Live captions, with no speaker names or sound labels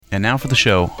And now for the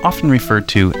show, often referred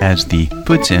to as the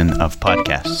Poutine of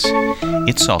podcasts.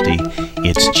 It's salty,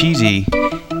 it's cheesy,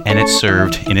 and it's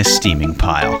served in a steaming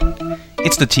pile.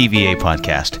 It's the TVA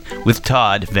podcast with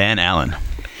Todd Van Allen.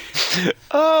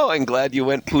 Oh, I'm glad you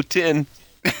went Poutine.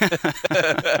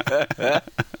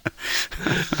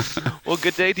 Well,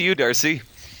 good day to you, Darcy.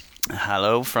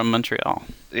 Hello from Montreal.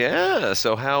 Yeah,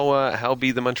 so how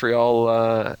be the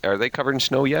Montreal, are they covered in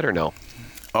snow yet or no?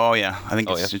 Oh, yeah. I think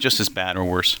it's just as bad or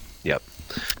worse. Yep.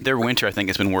 Their winter, I think,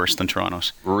 has been worse than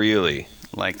Toronto's. Really?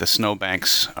 Like, the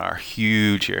snowbanks are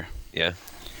huge here. Yeah.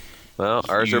 Well,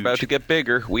 ours are about to get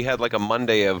bigger. We had like a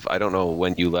Monday of, I don't know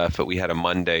when you left, but we had a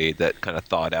Monday that kind of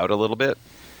thawed out a little bit.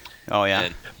 Oh, yeah?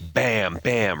 And bam,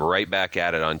 bam, right back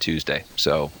at it on Tuesday.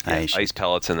 So, yeah, ice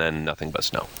pellets and then nothing but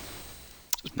snow.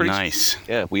 It's pretty nice.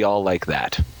 Yeah, we all like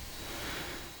that.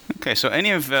 Okay, so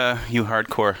any of you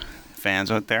hardcore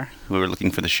fans out there who are looking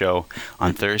for the show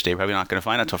on Thursday, probably not going to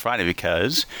find it till Friday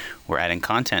because we're adding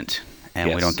content,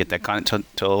 and we don't get that content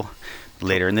till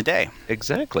later in the day.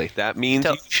 Exactly. That means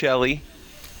you, Shelley.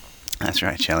 That's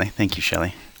right, Shelley. Thank you,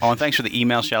 Shelley. Oh, and thanks for the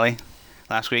email, Shelley,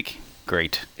 last week.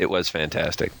 Great. It was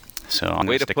fantastic. So I'm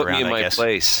way to to put around, me in my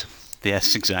place.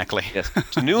 Yes, exactly. Yes.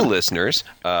 To new listeners,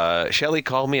 Shelley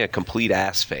called me a complete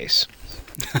ass face.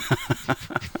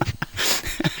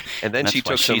 And then she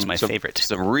took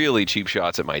some really cheap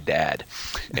shots at my dad.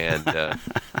 And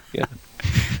yeah.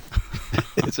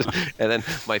 And then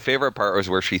my favorite part was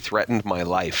where she threatened my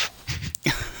life.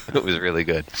 It was really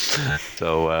good.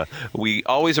 So we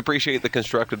always appreciate the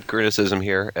constructive criticism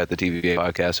here at the TVA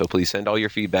podcast. So please send all your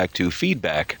feedback to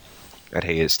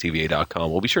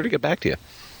feedback@heyitstva.com. We'll be sure to get back to you.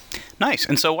 Nice.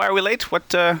 And so why are we late?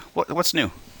 What's new?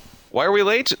 Why are we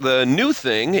late? The new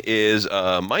thing is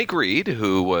Mike Reed,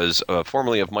 who was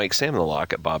formerly of Mike Sam the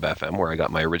Lock at Bob FM, where I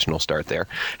got my original start there,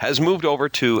 has moved over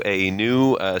to a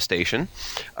new station,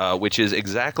 which is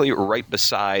exactly right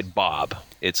beside Bob.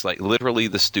 It's like literally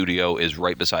the studio is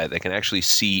right beside it. They can actually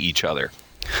see each other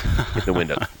in the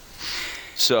window.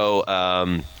 So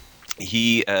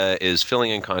he is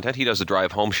filling in content. He does a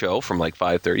drive home show from like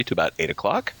 5:30 to about 8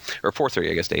 o'clock, or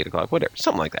 4:30, I guess, to 8 o'clock, whatever,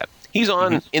 something like that. He's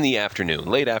on in the afternoon,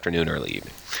 late afternoon, early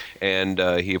evening. And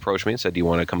he approached me and said, do you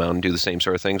want to come out and do the same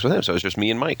sort of things with him? So it was just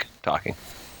me and Mike talking.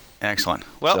 Excellent.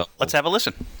 Well, let's have a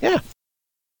listen. Yeah.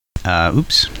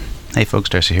 Oops. Hey, folks,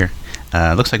 Darcy here.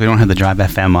 Looks like we don't have the Drive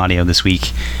FM audio this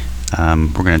week.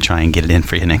 We're going to try and get it in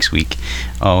for you next week.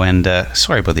 Oh, and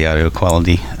sorry about the audio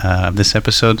quality of this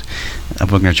episode. We're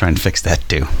going to try and fix that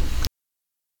too.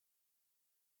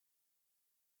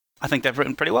 I think they've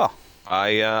written pretty well.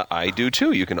 I do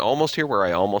too. You can almost hear where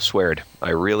I almost sweared. I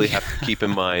really have to keep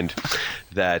in mind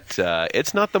that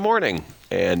it's not the morning,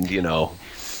 and you know.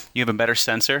 You have a better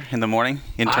sensor in the morning,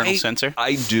 internal sensor?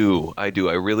 I do. I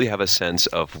really have a sense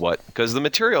of what, because the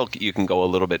material, you can go a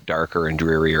little bit darker and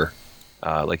drearier.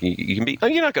 Like you can be,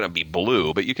 you're not going to be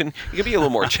blue, but you can be a little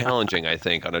more challenging, I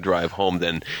think, on a drive home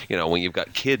than, you know, when you've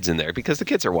got kids in there, because the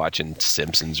kids are watching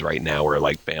Simpsons right now or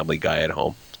like Family Guy at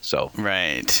home. So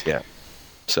right, yeah.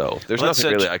 So there's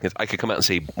nothing really I could come out and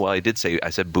say. Well, I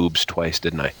said boobs twice,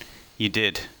 didn't I? You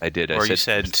did. I did. Or you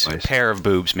said a pair of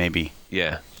boobs, maybe.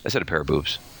 Yeah, I said a pair of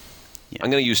boobs. Yeah. I'm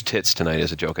going to use tits tonight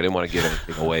as a joke. I didn't want to give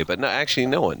anything away, but no, actually,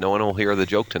 no one will hear the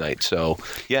joke tonight. So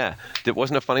yeah,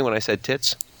 wasn't it funny when I said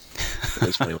tits? It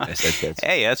was funny when I said tits.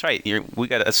 Hey, that's right.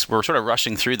 We're sort of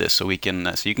rushing through this so you can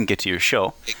get to your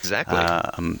show. Exactly.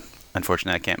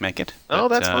 Unfortunately, I can't make it. Oh,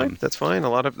 that's fine. That's fine. A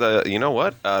lot of you know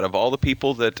what? Out of all the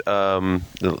people that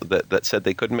said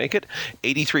they couldn't make it,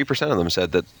 83% of them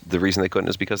said that the reason they couldn't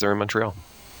is because they're in Montreal.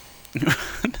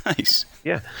 Nice.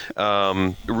 Yeah.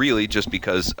 Really, just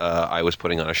because I was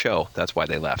putting on a show. That's why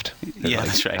they left. Yeah,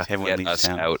 that's right. Get us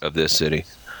out of this city.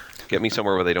 Get me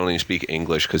somewhere where they don't even speak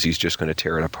English, because he's just going to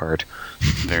tear it apart.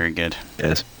 Very good.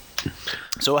 Yes.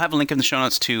 So we'll have a link in the show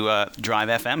notes to Drive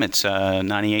FM. It's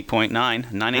 98.9,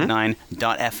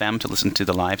 989.fm to listen to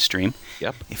the live stream.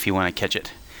 Yep. If you want to catch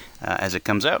it as it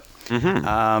comes out.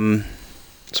 Mm-hmm.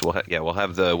 So we'll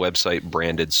have the website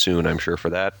branded soon, I'm sure, for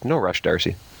that. No rush,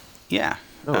 Darcy. Yeah.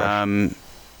 No rush.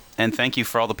 And thank you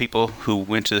for all the people who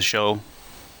went to the show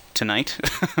tonight.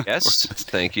 Yes,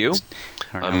 thank you.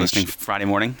 I'm listening Friday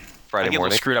morning. I get a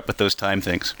little screwed up with those time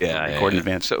things. Yeah, record in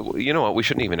advance. So you know what? We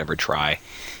shouldn't even ever try.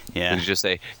 Yeah. You just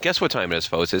say, guess what time it is,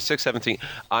 folks? It's 6:17.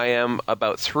 I am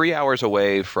about 3 hours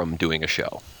away from doing a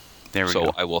show. There we go.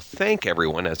 So I will thank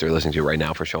everyone as they're listening to right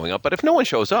now for showing up. But if no one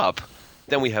shows up,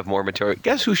 then we have more material.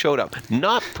 Guess who showed up?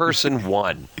 Not person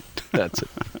one. That's it.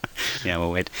 Yeah,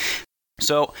 we'll wait.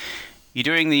 So you're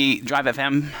doing the Drive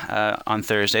FM on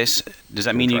Thursdays. Does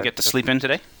that mean you get to sleep in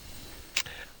today?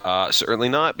 Certainly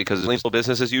not, because it's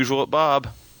business as usual at Bob.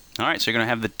 All right, so you're going to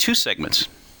have the 2 segments.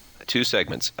 2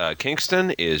 segments.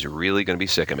 Kingston is really going to be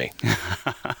sick of me.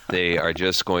 They are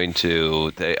just going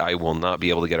to... I will not be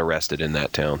able to get arrested in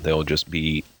that town. They'll just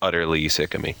be utterly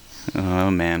sick of me. Oh,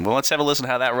 man. Well, let's have a listen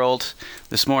to how that rolled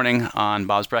this morning on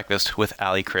Bob's Breakfast with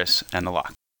Ali, Chris, and the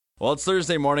Lock. Well, it's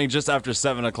Thursday morning, just after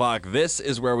 7 o'clock. This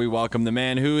is where we welcome the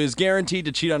man who is guaranteed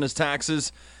to cheat on his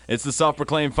taxes. It's the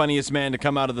self-proclaimed funniest man to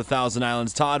come out of the Thousand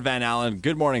Islands, Todd Van Allen.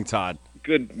 Good morning, Todd.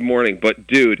 Good morning. But,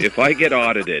 dude, if I get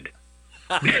audited...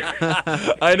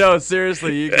 I know,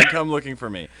 seriously, you can come looking for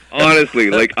me. Honestly,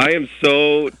 like, I am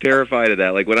so terrified of that.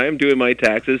 Like, when I am doing my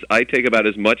taxes, I take about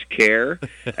as much care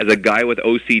as a guy with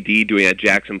OCD doing a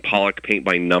Jackson Pollock paint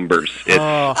by numbers. It's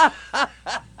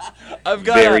I've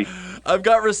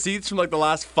got receipts from like the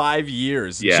last 5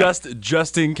 years,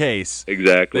 just in case.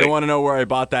 Exactly. They want to know where I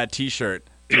bought that T-shirt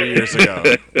 3 years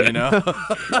ago. You know.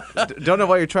 Don't know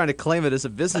why you're trying to claim it as a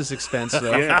business expense,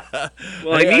 though. Yeah.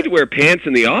 Well, I need to wear pants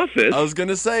in the office. I was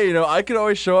gonna say, I could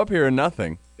always show up here and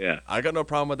nothing. Yeah. I got no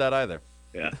problem with that either.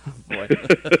 Yeah. Boy.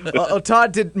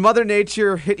 Todd, did Mother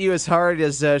Nature hit you as hard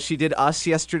as she did us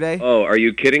yesterday? Oh, are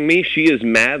you kidding me? She is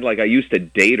mad like I used to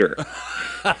date her.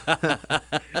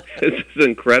 This is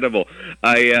incredible.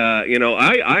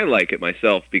 I like it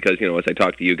myself because, as I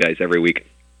talk to you guys every week,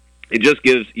 it just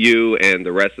gives you and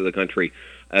the rest of the country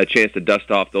a chance to dust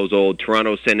off those old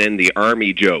Toronto send in the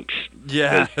Army jokes.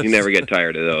 Yeah. You never get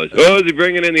tired of those. Oh, is he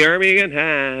bringing in the Army again?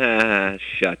 Ha,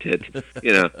 shut it.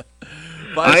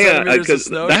 5 centimeters of Because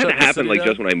snow that shut the happened city like down?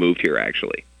 just when I moved here,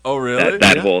 actually. Oh, really?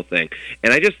 That whole thing.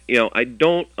 And I just, I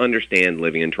don't understand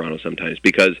living in Toronto sometimes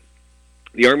because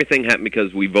the Army thing happened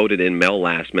because we voted in Mel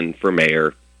Lastman for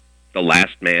mayor, the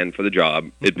last man for the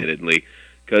job, admittedly,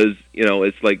 because,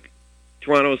 it's like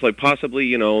Toronto is like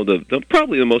possibly,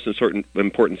 probably the most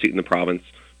important seat in the province,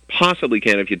 possibly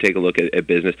can if you take a look at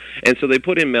business. And so they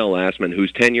put in Mel Lastman,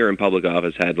 whose tenure in public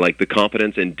office had like the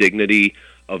competence and dignity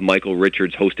of Michael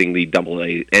Richards hosting the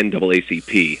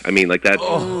NAACP. I mean, like, that's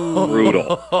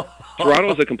brutal.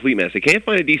 Toronto's a complete mess. They can't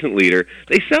find a decent leader.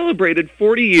 They celebrated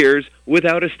 40 years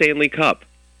without a Stanley Cup.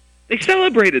 They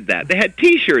celebrated that. They had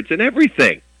T-shirts and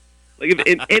everything. Like, if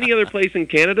in any other place in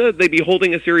Canada, they'd be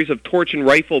holding a series of torch and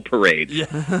rifle parades. Yeah.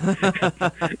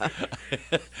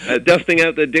 Dusting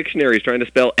out the dictionaries, trying to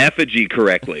spell effigy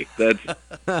correctly. That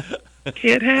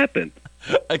can't happen.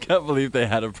 I can't believe they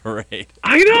had a parade.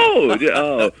 I know.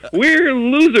 Oh, we're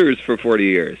losers for 40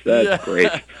 years. That's great.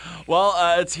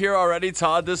 Well, it's here already,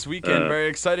 Todd, this weekend. Very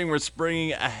exciting. We're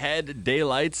springing ahead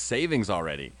daylight savings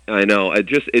already. I know.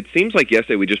 It seems like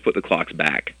yesterday we just put the clocks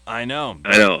back. I know.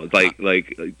 It's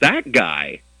like that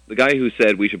guy, the guy who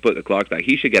said we should put the clocks back,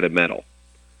 he should get a medal.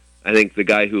 I think the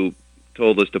guy who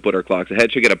told us to put our clocks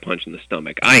ahead should get a punch in the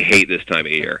stomach. I hate this time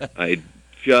of year. I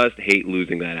just hate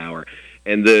losing that hour.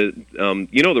 And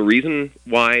the reason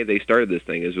why they started this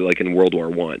thing is like in World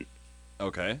War I.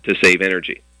 Okay. To save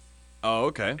energy. Oh,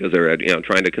 okay. Because they're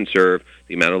trying to conserve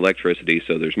the amount of electricity,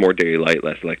 so there's more daylight,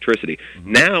 less electricity.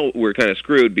 Mm-hmm. Now we're kind of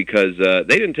screwed because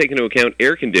they didn't take into account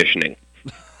air conditioning.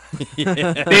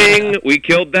 Ding! We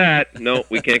killed that. No,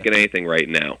 we can't get anything right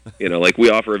now. Like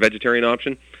we offer a vegetarian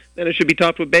option, then it should be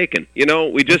topped with bacon.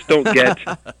 We just don't get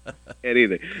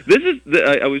anything.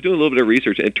 I was doing a little bit of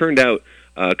research, and it turned out,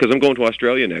 because I'm going to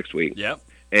Australia next week. Yep.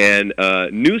 And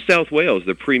New South Wales,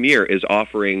 the premier, is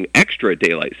offering extra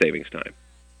daylight savings time.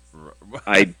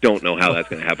 I don't know how that's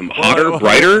going to happen. Hotter,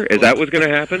 brighter? Is that what's going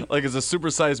to happen? Like, is a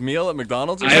supersized meal at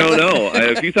McDonald's or I something? don't know.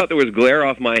 If you thought there was glare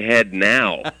off my head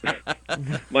now,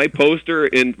 my poster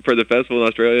for the festival in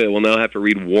Australia will now have to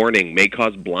read, warning, may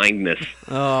cause blindness.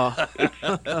 Oh.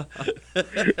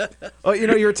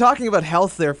 You were talking about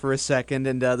health there for a second,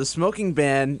 and the smoking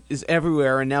ban is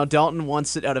everywhere, and now Dalton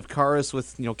wants it out of cars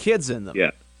with, kids in them.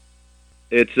 Yeah.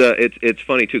 It's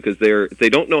funny too because they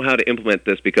don't know how to implement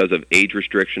this because of age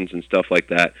restrictions and stuff like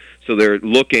that. So they're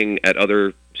looking at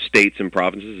other states and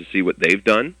provinces to see what they've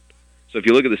done. So if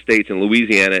you look at the states, in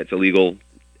Louisiana, it's illegal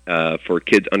for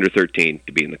kids under 13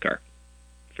 to be in the car.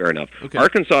 Fair enough. Okay.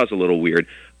 Arkansas is a little weird.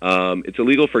 It's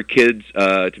illegal for kids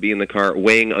to be in the car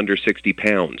weighing under 60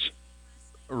 pounds.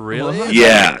 Really?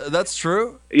 Yeah. That's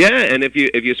true? Yeah, and if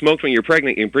you smoked when you're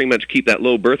pregnant, you can pretty much keep that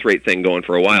low birth rate thing going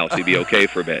for a while, so you'd be okay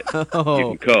for a bit. Oh.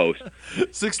 You can coast.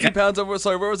 60 pounds over,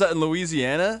 sorry, where was that, in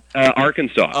Louisiana?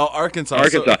 Arkansas. Oh, Arkansas.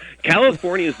 Arkansas.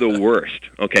 California is the worst,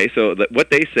 okay? So what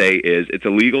they say is it's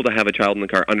illegal to have a child in the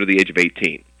car under the age of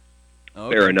 18.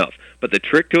 Okay. Fair enough. But the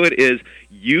trick to it is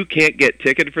you can't get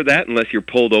ticketed for that unless you're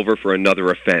pulled over for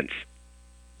another offense.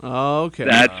 Okay.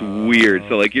 That's weird.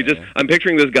 So like I'm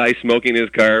picturing this guy smoking in his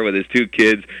car with his 2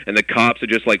 kids, and the cops are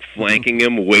just like flanking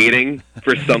him, waiting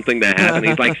for something to happen.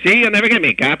 He's like, "See, you'll never get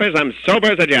me, coppers. I'm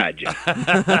sober as a judge."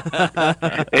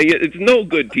 It's no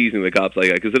good teasing the cops like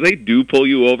that, because if they do pull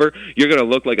you over, you're gonna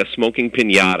look like a smoking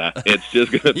piñata. It's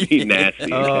just gonna be nasty in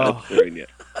California.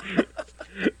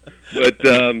 But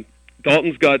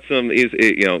Dalton's got some.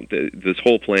 This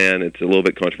whole plan. It's a little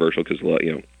bit controversial because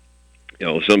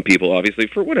some people obviously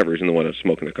for whatever reason they want to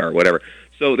smoke in the car, or whatever.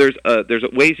 So there's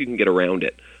ways you can get around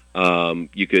it.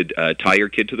 You could tie your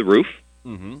kid to the roof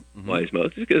while he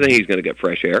smokes, because then he's going to get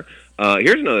fresh air.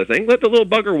 Here's another thing: let the little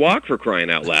bugger walk, for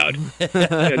crying out loud.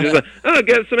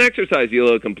 Get some exercise, you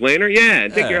little complainer. Yeah,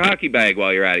 and take your hockey bag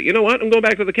while you're at it. You know what? I'm going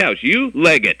back to the couch. You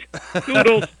leg it.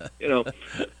 Doodles.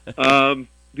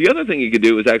 The other thing you could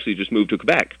do is actually just move to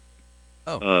Quebec,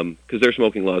 because their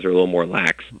smoking laws are a little more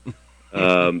lax.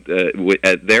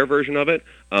 At their version of it,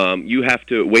 you have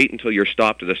to wait until you're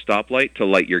stopped at a stoplight to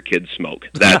light your kids smoke.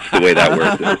 That's the way that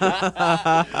works.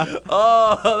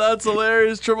 Oh, that's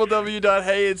hilarious.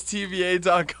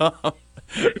 www.heyitstva.com.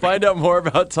 Find out more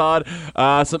about Todd,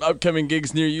 some upcoming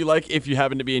gigs near you, like if you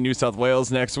happen to be in New South Wales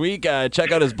next week.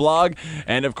 Check out his blog,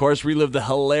 and of course, relive the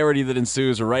hilarity that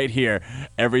ensues right here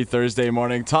every Thursday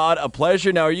morning. Todd, a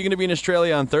pleasure. Now, are you going to be in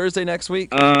Australia on Thursday next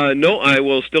week? No, I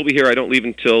will still be here. I don't leave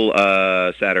until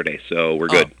Saturday, so we're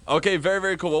good. Okay, very,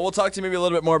 very cool. Well, we'll talk to you maybe a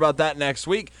little bit more about that next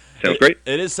week. Sounds great.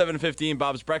 It is 7:15,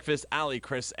 Bob's Breakfast. Allie,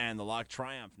 Chris, and the Lock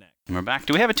Triumph next. And we're back.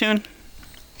 Do we have a tune?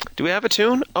 Do we have a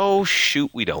tune? Oh, shoot,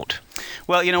 we don't.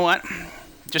 Well, you know what?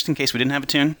 Just in case we didn't have a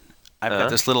tune, I've got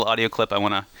this little audio clip I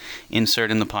want to insert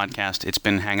in the podcast. It's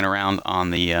been hanging around on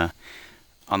the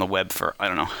web for, I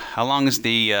don't know, how long is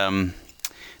the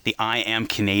I Am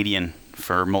Canadian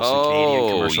for Molson Canadian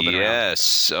commercial been around?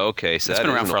 Yes. Okay. So it's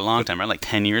been around for a long time, right? Like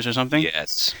 10 years or something?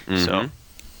 Yes. So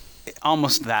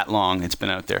almost that long it's been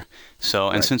out there. So,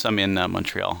 and since I'm in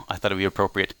Montreal, I thought it would be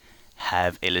appropriate.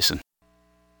 Have a listen.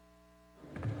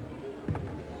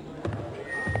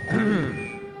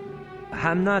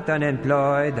 I'm not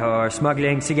unemployed or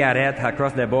smuggling cigarettes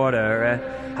across the border.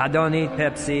 I don't eat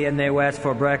Pepsi in the West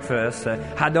for breakfast.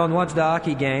 I don't watch the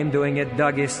hockey game doing it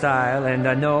doggy style. And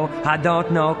no, I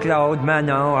don't know Claude, Manon,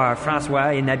 or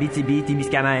François in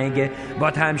Abitibi-Témiscamingue,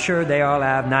 but I'm sure they all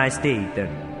have nice teeth.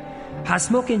 I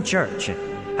smoke in church.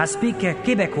 I speak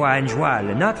Québécois and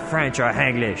joual, not French or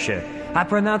English. I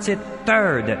pronounce it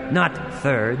third, not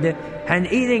third. And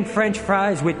eating French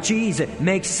fries with cheese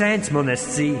makes sense, mon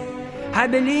esti. I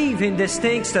believe in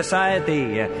distinct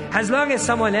society, as long as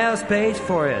someone else pays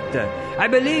for it. I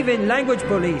believe in language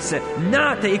police,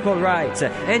 not equal rights.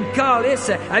 And Carlis,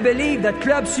 I believe that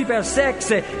Club Super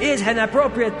Sex is an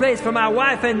appropriate place for my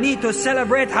wife and me to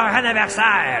celebrate our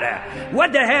anniversaire.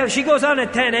 What the hell, she goes on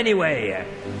at 10 anyway.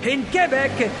 In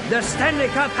Quebec, the Stanley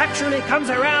Cup actually comes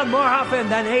around more often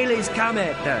than Halley's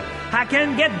Comet. I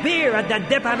can get beer at the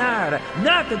dépanneur,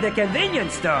 not at the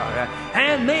convenience store.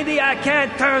 And maybe I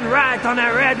can't turn right on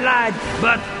a red light,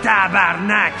 but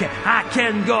tabarnak, I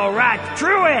can go right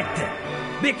through it.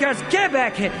 Because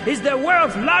Quebec is the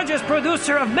world's largest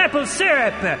producer of maple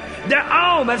syrup, the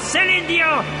home of Céline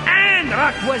Dion and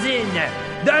Rock Voisine,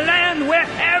 the land where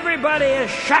everybody is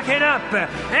shacking up,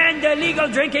 and the legal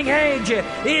drinking age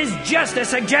is just a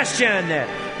suggestion.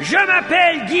 Je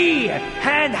m'appelle Guy,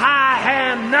 and I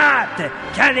am not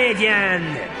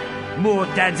Canadian.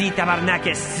 Maudit tabarnak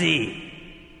esti.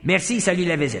 Merci, salut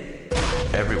la visite.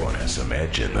 Everyone has some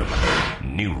edge in them.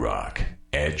 New Rock,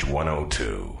 Edge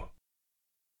 102.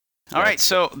 All right,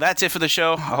 so that's it for the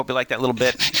show. I hope you like that little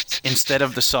bit instead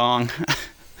of the song.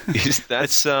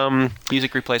 That's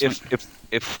music replacement.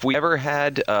 If we ever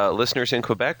had listeners in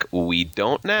Quebec, we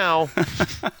don't now.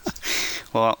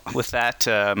 Well, with that,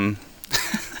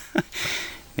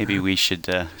 maybe we should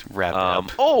wrap it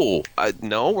up.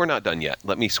 No, we're not done yet.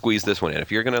 Let me squeeze this one in.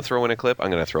 If you're going to throw in a clip, I'm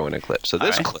going to throw in a clip. So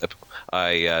this clip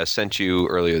I sent you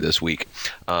earlier this week.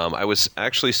 I was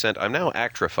actually sent. I'm now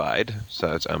Actrified,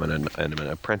 so I'm an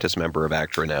apprentice member of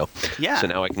Actra now. Yeah. So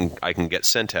now I can get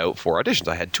sent out for auditions.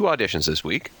 I had 2 auditions this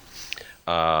week.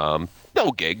 No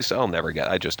gigs. I'll never get.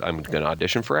 I'm going to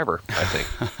audition forever, I think,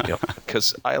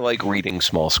 because I like reading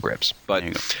small scripts. But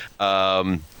this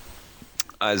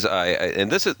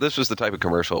was the type of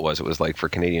commercial it was. It was like for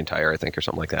Canadian Tire, I think, or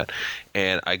something like that.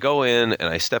 And I go in and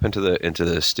I step into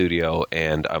the studio,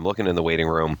 and I'm looking in the waiting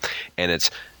room, and it's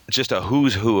just a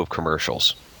who's who of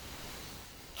commercials.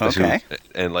 Okay.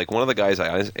 And like one of the guys,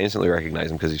 I instantly recognize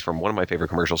him because he's from one of my favorite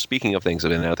commercials. Speaking of things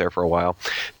that have been out there for a while,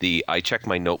 the I checked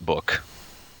my notebook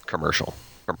commercial.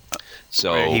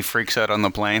 So Where he freaks out on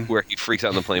the plane. where he freaks out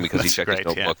on the plane because he That's checked great, his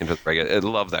notebook yeah. into the regular. I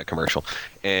love that commercial.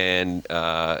 And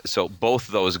so both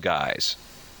those guys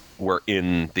were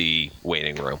in the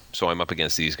waiting room. So I'm up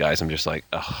against these guys. I'm just like,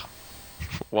 ugh,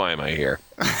 why am I here?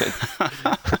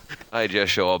 I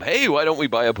just show up. Hey, why don't we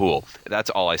buy a pool? That's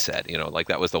all I said. Like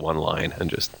that was the one line, and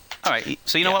just All right.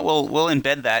 So you know what? We'll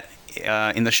embed that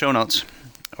in the show notes,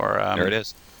 or there it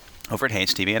is. over at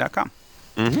HeyIt'sTVA.com.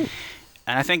 Mm-hmm.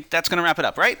 And I think that's going to wrap it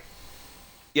up, right?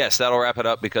 Yes, that'll wrap it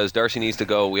up because Darcy needs to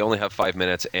go. We only have 5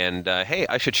 minutes, and hey,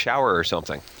 I should shower or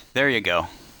something. There you go.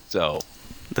 So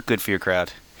Look good for your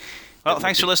crowd. Well,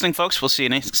 thanks for listening, folks. We'll see you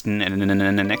next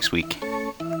week.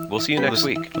 we'll see you next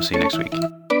week. We'll see you next week.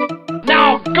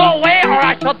 Now go away or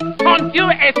I shall taunt you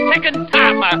a second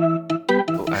time.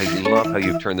 I love how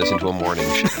you've turned this into a morning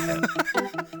show.